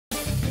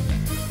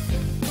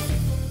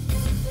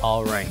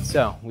All right,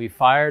 so we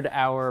fired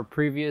our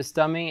previous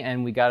dummy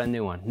and we got a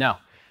new one. No,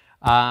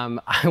 I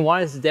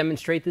wanted to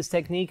demonstrate this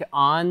technique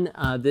on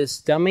this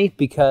dummy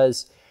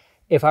because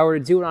if I were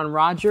to do it on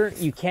Roger,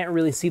 you can't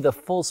really see the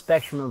full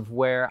spectrum of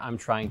where I'm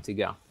trying to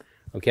go.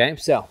 Okay,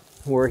 so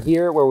we're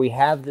here where we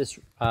have this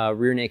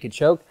rear naked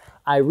choke.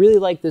 I really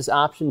like this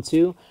option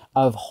too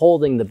of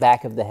holding the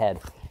back of the head.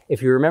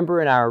 If you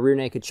remember in our rear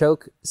naked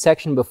choke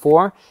section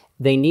before,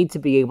 they need to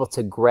be able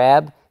to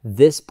grab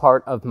this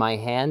part of my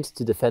hand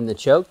to defend the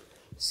choke.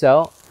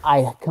 So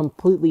I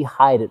completely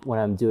hide it when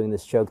I'm doing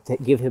this choke to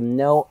give him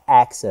no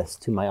access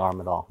to my arm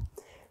at all.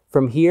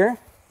 From here,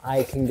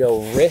 I can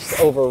go wrist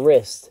over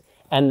wrist.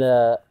 And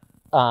the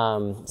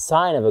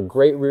sign of a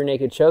great rear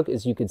naked choke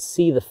is you could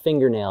see the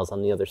fingernails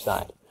on the other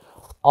side.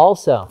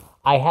 Also,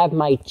 I have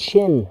my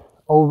chin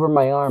over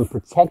my arm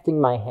protecting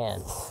my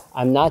hand.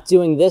 I'm not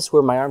doing this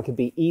where my arm could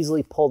be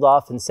easily pulled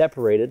off and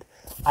separated.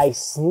 I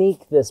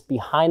sneak this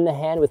behind the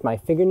hand with my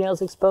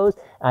fingernails exposed,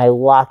 and I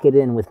lock it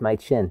in with my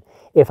chin.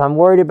 If I'm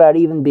worried about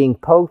even being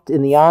poked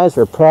in the eyes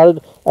or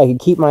prodded, I could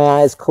keep my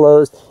eyes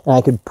closed and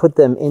I could put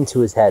them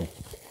into his head.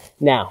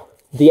 Now,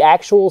 the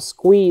actual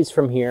squeeze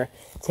from here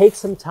takes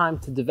some time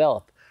to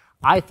develop.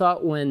 I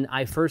thought when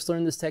I first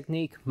learned this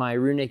technique, my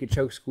rear naked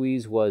choke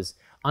squeeze was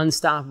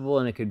unstoppable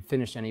and it could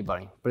finish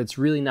anybody, but it's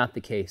really not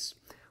the case.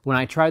 When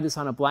I tried this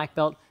on a black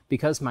belt,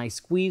 because my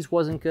squeeze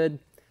wasn't good,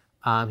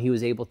 he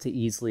was able to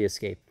easily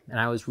escape. And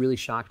I was really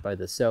shocked by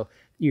this. So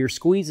your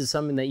squeeze is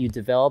something that you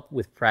develop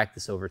with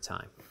practice over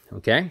time.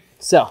 Okay,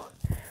 so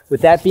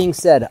with that being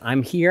said,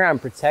 I'm here, I'm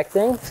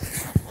protecting,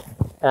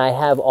 and I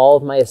have all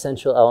of my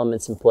essential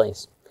elements in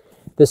place.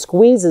 The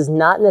squeeze is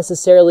not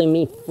necessarily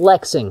me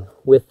flexing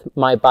with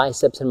my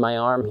biceps and my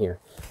arm here.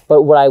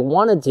 But what I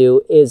want to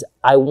do is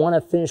I want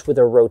to finish with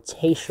a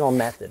rotational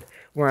method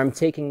where I'm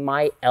taking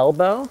my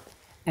elbow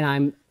and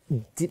I'm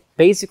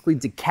basically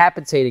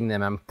decapitating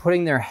them. I'm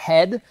putting their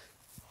head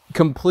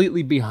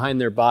completely behind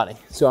their body.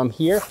 So I'm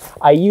here.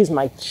 I use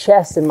my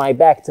chest and my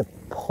back to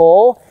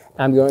pull.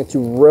 I'm going to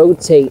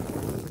rotate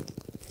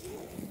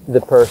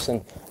the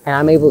person and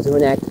I'm able to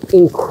enact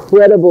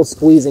incredible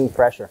squeezing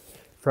pressure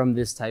from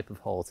this type of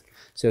hold.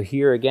 So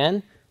here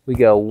again, we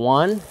go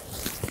 1,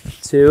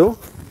 2,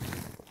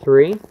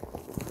 3.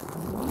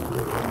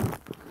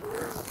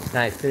 And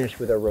I finish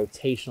with a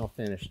rotational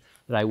finish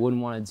that I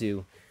wouldn't want to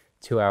do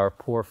to our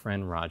poor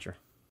friend Roger.